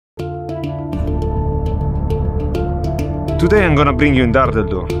Today I'm gonna bring you in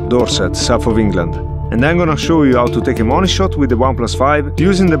Dardledor, Dorset, south of England, and I'm gonna show you how to take a money shot with the OnePlus 5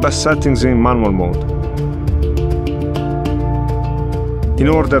 using the best settings in manual mode. In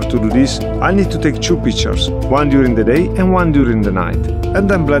order to do this, I need to take two pictures, one during the day and one during the night, and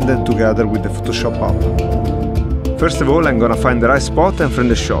then blend them together with the Photoshop app. First of all, I'm gonna find the right spot and frame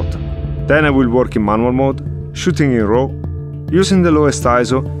the shot. Then I will work in manual mode, shooting in RAW, using the lowest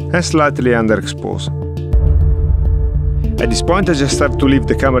ISO and slightly underexpose. At this point I just have to leave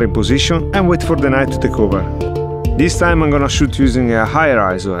the camera in position and wait for the night to take over. This time I'm gonna shoot using a higher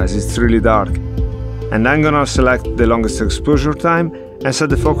ISO as it's really dark. And I'm gonna select the longest exposure time and set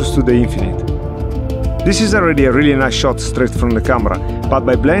the focus to the infinite. This is already a really nice shot straight from the camera, but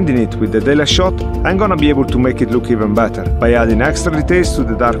by blending it with the daylight shot, I'm gonna be able to make it look even better by adding extra details to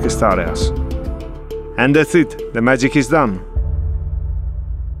the darkest areas. And that's it, the magic is done.